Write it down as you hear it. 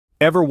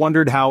Ever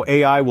wondered how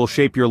AI will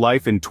shape your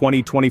life in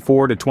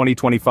 2024 to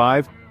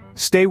 2025?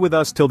 Stay with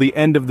us till the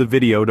end of the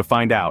video to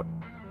find out.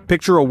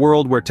 Picture a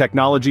world where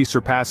technology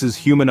surpasses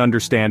human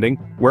understanding,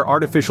 where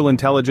artificial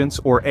intelligence,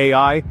 or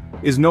AI,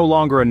 is no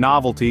longer a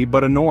novelty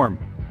but a norm.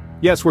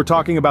 Yes, we're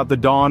talking about the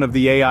dawn of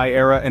the AI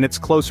era, and it's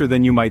closer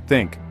than you might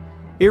think.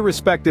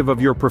 Irrespective of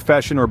your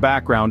profession or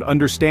background,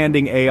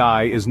 understanding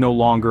AI is no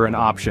longer an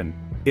option.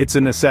 It's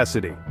a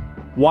necessity.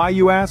 Why,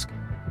 you ask?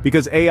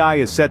 Because AI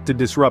is set to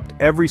disrupt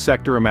every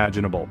sector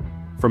imaginable.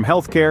 From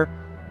healthcare,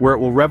 where it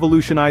will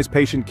revolutionize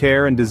patient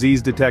care and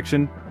disease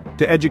detection,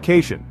 to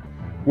education,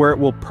 where it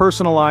will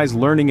personalize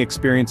learning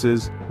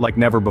experiences like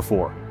never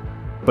before.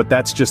 But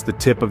that's just the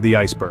tip of the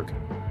iceberg.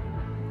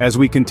 As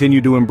we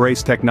continue to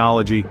embrace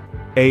technology,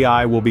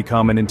 AI will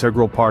become an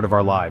integral part of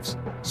our lives.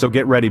 So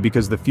get ready,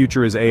 because the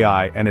future is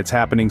AI, and it's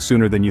happening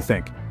sooner than you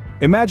think.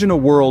 Imagine a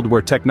world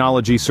where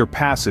technology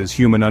surpasses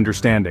human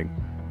understanding.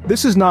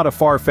 This is not a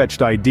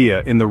far-fetched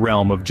idea in the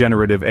realm of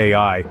generative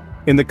AI.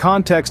 In the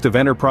context of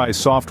enterprise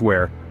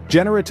software,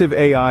 generative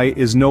AI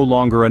is no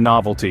longer a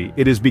novelty,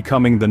 it is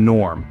becoming the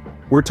norm.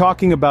 We're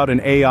talking about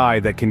an AI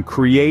that can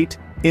create,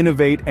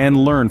 innovate,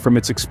 and learn from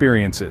its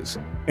experiences.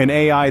 An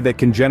AI that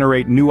can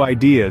generate new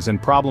ideas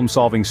and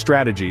problem-solving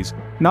strategies,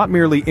 not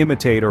merely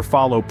imitate or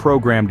follow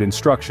programmed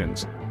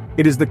instructions.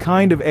 It is the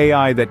kind of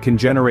AI that can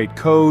generate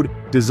code,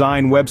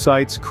 design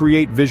websites,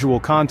 create visual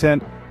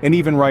content, and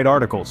even write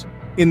articles.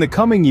 In the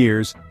coming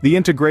years, the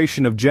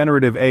integration of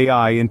generative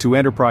AI into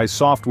enterprise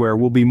software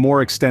will be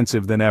more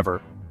extensive than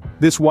ever.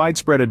 This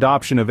widespread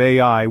adoption of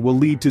AI will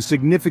lead to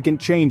significant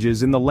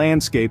changes in the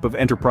landscape of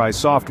enterprise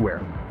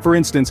software. For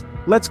instance,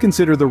 let's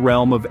consider the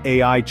realm of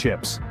AI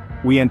chips.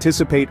 We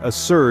anticipate a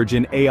surge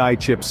in AI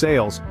chip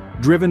sales,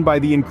 driven by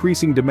the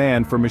increasing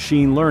demand for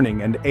machine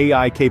learning and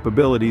AI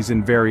capabilities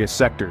in various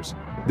sectors.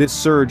 This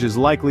surge is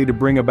likely to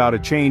bring about a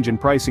change in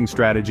pricing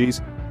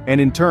strategies, and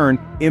in turn,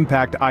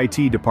 impact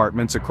IT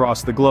departments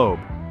across the globe.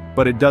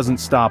 But it doesn't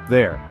stop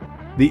there.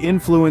 The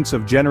influence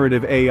of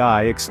generative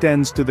AI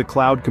extends to the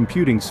cloud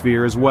computing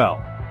sphere as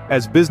well.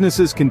 As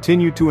businesses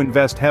continue to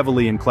invest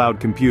heavily in cloud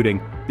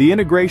computing, the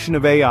integration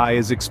of AI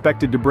is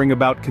expected to bring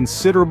about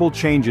considerable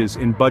changes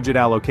in budget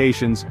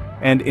allocations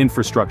and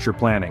infrastructure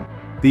planning.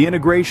 The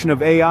integration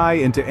of AI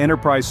into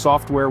enterprise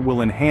software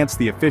will enhance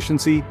the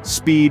efficiency,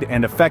 speed,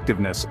 and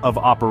effectiveness of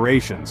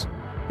operations.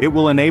 It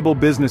will enable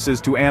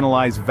businesses to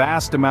analyze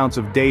vast amounts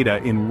of data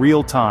in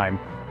real time,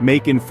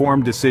 make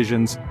informed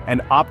decisions,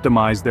 and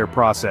optimize their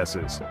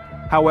processes.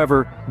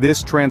 However,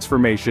 this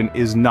transformation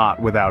is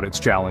not without its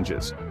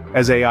challenges.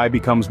 As AI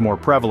becomes more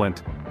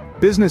prevalent,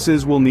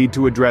 businesses will need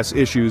to address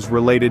issues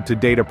related to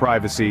data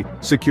privacy,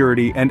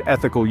 security, and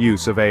ethical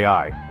use of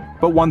AI.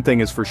 But one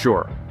thing is for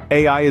sure,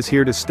 AI is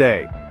here to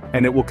stay,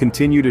 and it will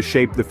continue to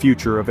shape the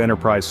future of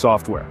enterprise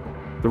software.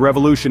 The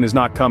revolution is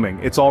not coming,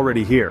 it's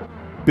already here.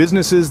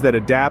 Businesses that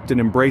adapt and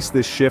embrace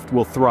this shift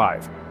will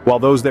thrive, while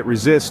those that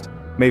resist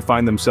may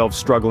find themselves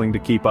struggling to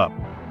keep up.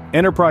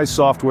 Enterprise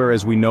software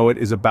as we know it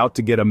is about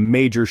to get a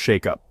major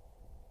shakeup.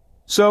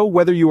 So,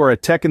 whether you are a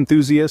tech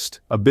enthusiast,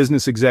 a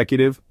business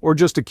executive, or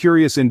just a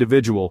curious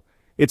individual,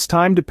 it's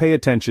time to pay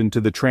attention to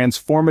the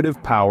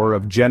transformative power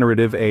of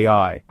generative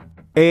AI.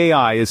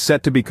 AI is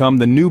set to become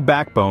the new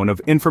backbone of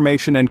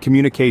information and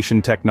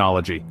communication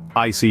technology,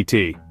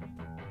 ICT.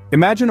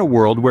 Imagine a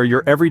world where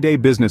your everyday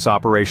business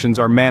operations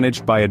are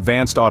managed by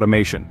advanced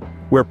automation,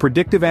 where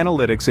predictive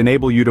analytics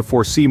enable you to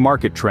foresee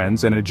market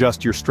trends and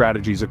adjust your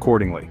strategies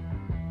accordingly,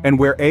 and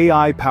where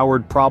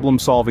AI-powered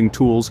problem-solving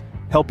tools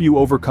help you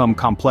overcome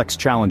complex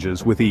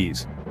challenges with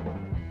ease.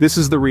 This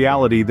is the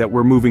reality that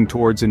we're moving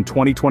towards in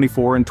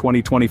 2024 and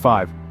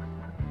 2025.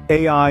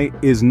 AI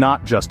is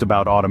not just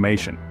about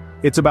automation.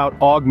 It's about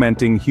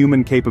augmenting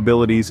human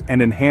capabilities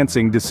and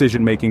enhancing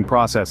decision-making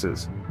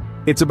processes.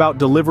 It's about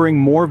delivering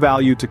more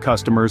value to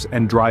customers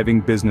and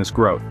driving business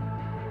growth.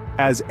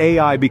 As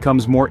AI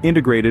becomes more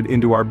integrated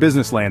into our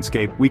business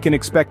landscape, we can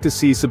expect to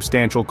see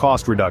substantial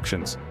cost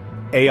reductions.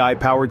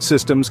 AI-powered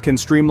systems can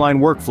streamline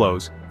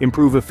workflows,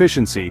 improve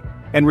efficiency,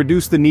 and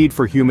reduce the need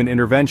for human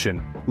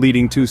intervention,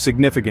 leading to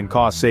significant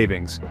cost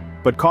savings.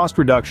 But cost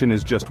reduction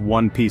is just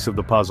one piece of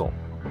the puzzle.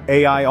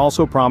 AI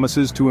also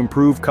promises to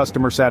improve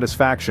customer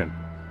satisfaction.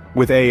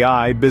 With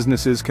AI,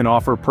 businesses can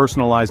offer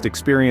personalized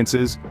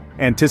experiences,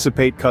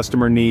 anticipate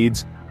customer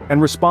needs,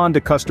 and respond to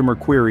customer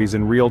queries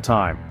in real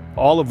time,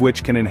 all of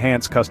which can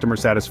enhance customer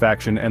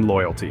satisfaction and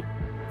loyalty.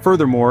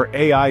 Furthermore,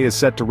 AI is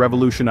set to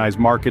revolutionize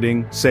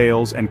marketing,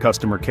 sales, and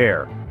customer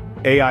care.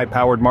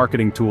 AI-powered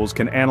marketing tools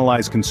can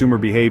analyze consumer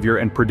behavior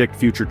and predict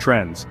future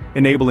trends,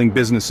 enabling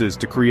businesses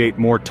to create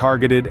more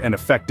targeted and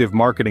effective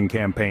marketing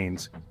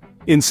campaigns.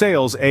 In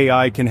sales,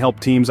 AI can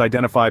help teams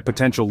identify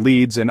potential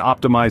leads and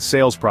optimize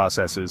sales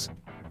processes.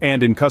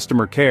 And in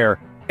customer care,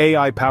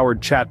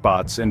 AI-powered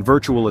chatbots and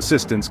virtual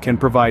assistants can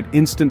provide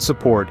instant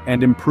support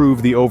and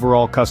improve the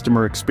overall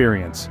customer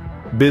experience.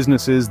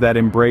 Businesses that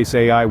embrace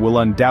AI will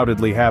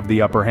undoubtedly have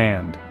the upper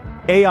hand.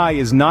 AI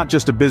is not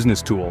just a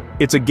business tool,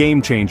 it's a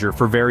game changer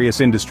for various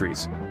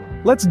industries.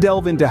 Let's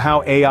delve into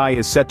how AI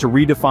is set to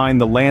redefine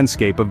the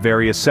landscape of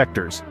various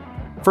sectors.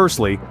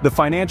 Firstly, the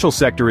financial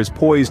sector is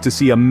poised to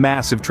see a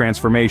massive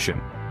transformation.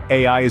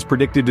 AI is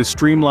predicted to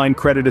streamline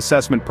credit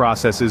assessment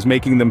processes,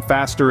 making them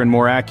faster and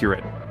more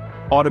accurate.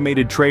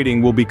 Automated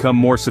trading will become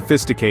more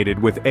sophisticated,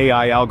 with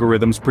AI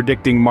algorithms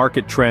predicting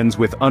market trends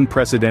with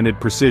unprecedented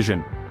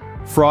precision.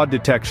 Fraud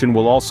detection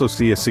will also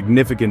see a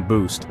significant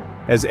boost,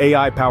 as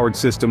AI-powered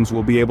systems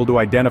will be able to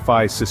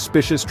identify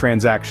suspicious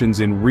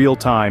transactions in real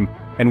time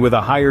and with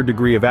a higher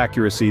degree of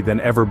accuracy than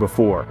ever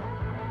before.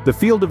 The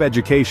field of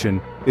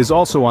education is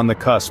also on the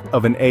cusp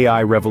of an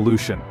AI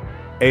revolution.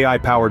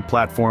 AI-powered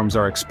platforms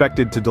are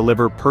expected to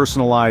deliver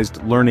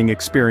personalized learning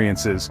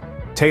experiences,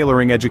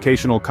 tailoring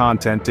educational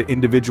content to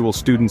individual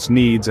students'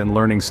 needs and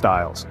learning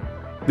styles.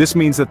 This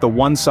means that the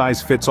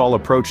one-size-fits-all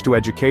approach to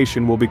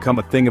education will become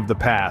a thing of the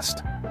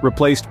past,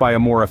 replaced by a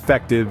more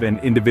effective and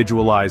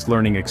individualized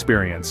learning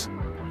experience.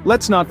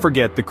 Let's not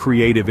forget the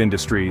creative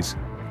industries.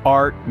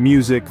 Art,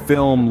 music,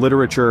 film,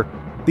 literature,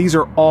 these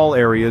are all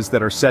areas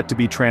that are set to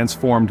be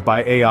transformed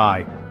by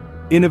AI.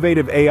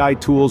 Innovative AI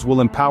tools will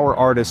empower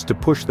artists to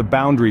push the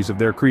boundaries of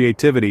their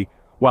creativity,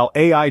 while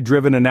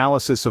AI-driven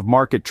analysis of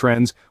market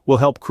trends will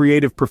help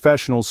creative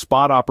professionals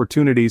spot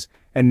opportunities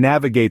and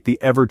navigate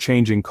the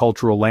ever-changing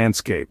cultural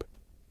landscape.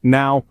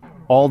 Now,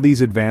 all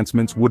these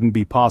advancements wouldn't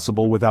be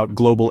possible without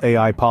global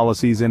AI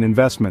policies and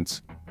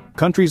investments.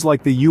 Countries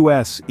like the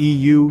US,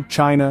 EU,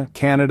 China,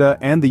 Canada,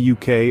 and the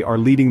UK are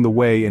leading the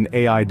way in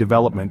AI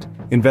development,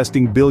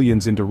 investing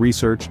billions into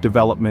research,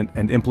 development,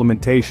 and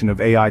implementation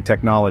of AI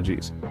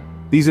technologies.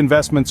 These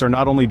investments are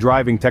not only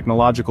driving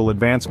technological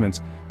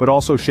advancements, but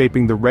also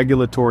shaping the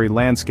regulatory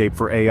landscape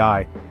for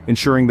AI,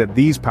 ensuring that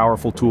these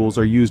powerful tools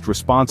are used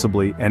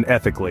responsibly and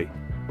ethically.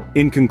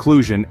 In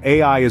conclusion,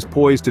 AI is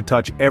poised to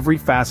touch every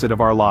facet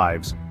of our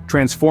lives,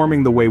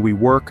 transforming the way we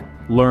work,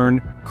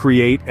 learn,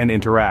 create, and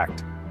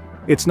interact.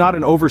 It's not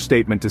an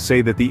overstatement to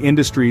say that the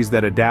industries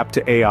that adapt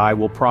to AI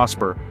will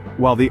prosper,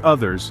 while the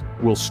others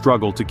will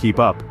struggle to keep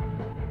up.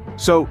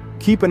 So,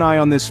 keep an eye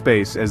on this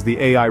space, as the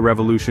AI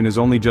revolution is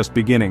only just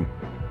beginning.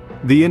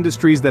 The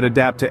industries that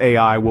adapt to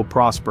AI will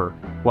prosper,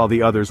 while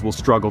the others will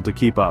struggle to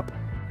keep up.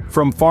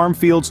 From farm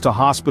fields to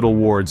hospital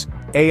wards,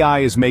 AI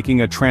is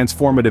making a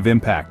transformative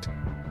impact.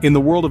 In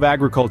the world of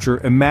agriculture,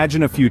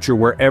 imagine a future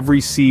where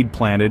every seed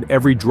planted,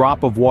 every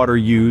drop of water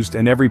used,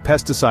 and every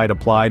pesticide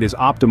applied is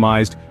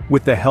optimized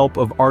with the help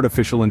of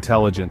artificial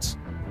intelligence.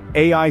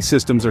 AI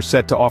systems are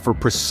set to offer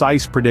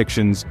precise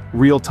predictions,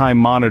 real-time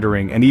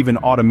monitoring, and even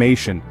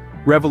automation,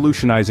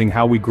 revolutionizing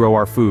how we grow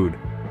our food.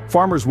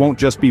 Farmers won't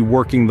just be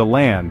working the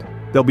land,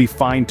 they'll be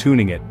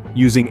fine-tuning it,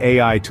 using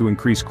AI to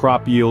increase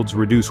crop yields,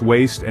 reduce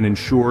waste, and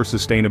ensure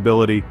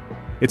sustainability.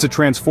 It's a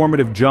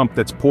transformative jump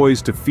that's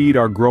poised to feed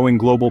our growing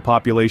global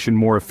population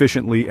more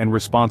efficiently and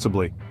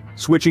responsibly.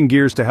 Switching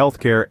gears to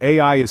healthcare,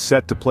 AI is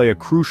set to play a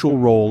crucial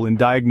role in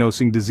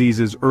diagnosing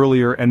diseases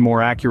earlier and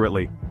more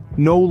accurately.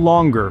 No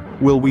longer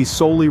will we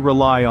solely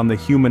rely on the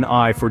human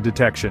eye for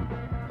detection.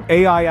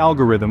 AI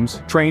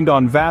algorithms, trained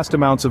on vast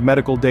amounts of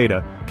medical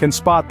data, can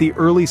spot the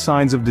early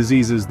signs of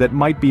diseases that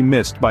might be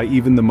missed by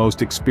even the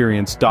most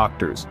experienced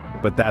doctors.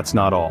 But that's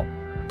not all.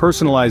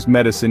 Personalized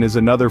medicine is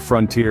another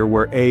frontier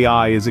where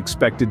AI is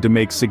expected to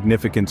make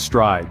significant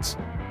strides.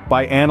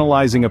 By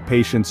analyzing a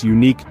patient's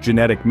unique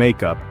genetic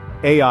makeup,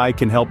 AI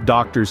can help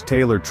doctors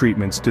tailor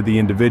treatments to the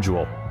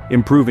individual,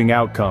 improving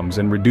outcomes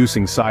and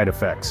reducing side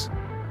effects.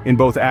 In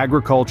both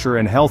agriculture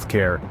and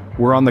healthcare,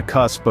 we're on the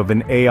cusp of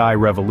an AI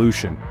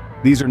revolution.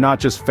 These are not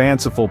just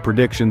fanciful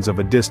predictions of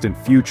a distant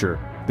future,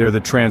 they're the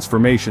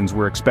transformations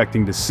we're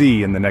expecting to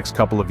see in the next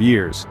couple of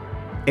years.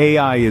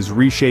 AI is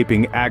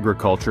reshaping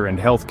agriculture and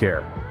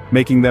healthcare,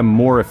 making them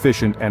more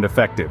efficient and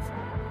effective.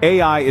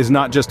 AI is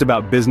not just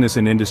about business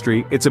and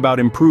industry, it's about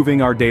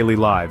improving our daily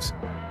lives.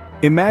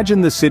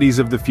 Imagine the cities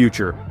of the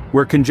future,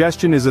 where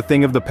congestion is a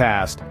thing of the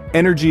past,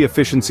 energy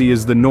efficiency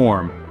is the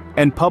norm,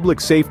 and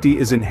public safety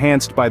is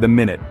enhanced by the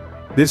minute.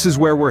 This is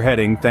where we're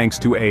heading thanks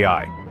to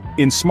AI.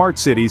 In smart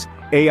cities,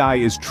 AI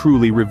is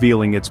truly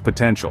revealing its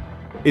potential.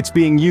 It's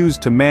being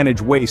used to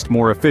manage waste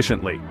more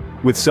efficiently,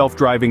 with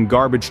self-driving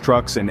garbage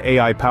trucks and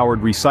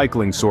AI-powered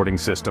recycling sorting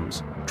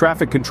systems.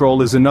 Traffic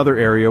control is another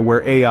area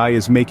where AI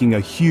is making a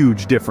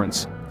huge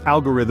difference.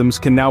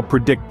 Algorithms can now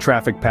predict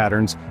traffic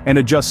patterns and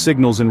adjust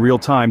signals in real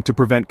time to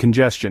prevent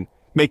congestion,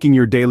 making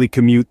your daily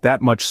commute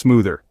that much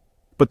smoother.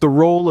 But the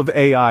role of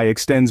AI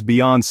extends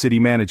beyond city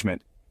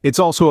management. It's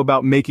also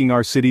about making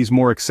our cities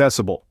more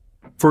accessible.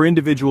 For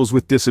individuals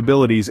with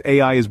disabilities,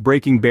 AI is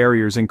breaking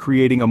barriers and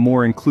creating a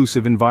more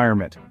inclusive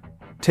environment.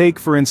 Take,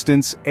 for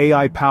instance,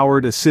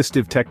 AI-powered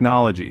assistive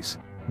technologies.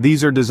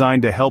 These are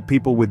designed to help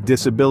people with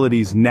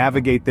disabilities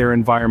navigate their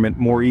environment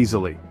more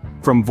easily.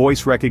 From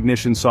voice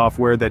recognition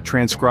software that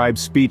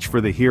transcribes speech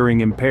for the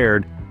hearing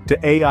impaired,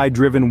 to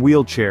AI-driven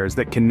wheelchairs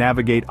that can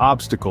navigate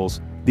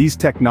obstacles, these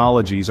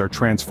technologies are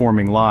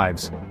transforming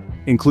lives.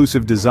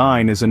 Inclusive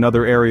design is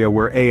another area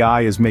where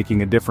AI is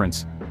making a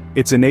difference.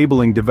 It's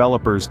enabling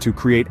developers to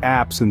create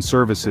apps and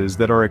services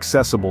that are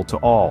accessible to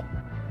all.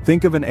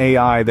 Think of an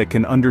AI that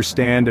can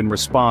understand and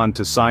respond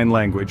to sign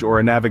language, or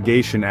a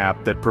navigation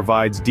app that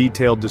provides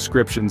detailed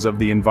descriptions of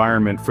the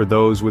environment for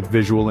those with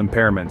visual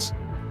impairments.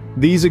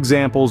 These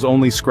examples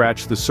only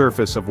scratch the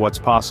surface of what's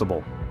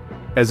possible.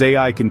 As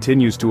AI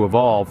continues to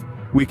evolve,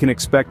 we can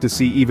expect to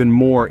see even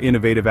more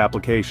innovative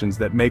applications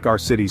that make our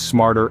cities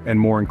smarter and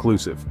more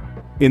inclusive.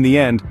 In the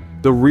end,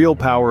 the real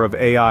power of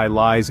AI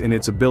lies in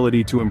its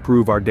ability to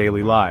improve our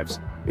daily lives.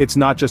 It's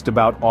not just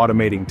about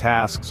automating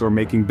tasks or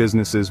making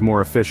businesses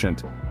more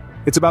efficient.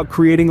 It's about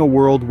creating a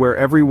world where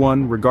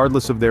everyone,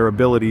 regardless of their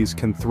abilities,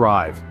 can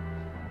thrive.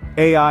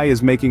 AI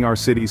is making our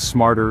cities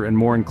smarter and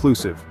more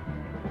inclusive.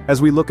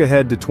 As we look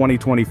ahead to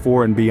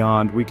 2024 and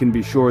beyond, we can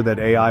be sure that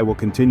AI will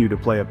continue to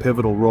play a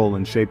pivotal role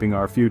in shaping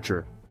our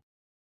future.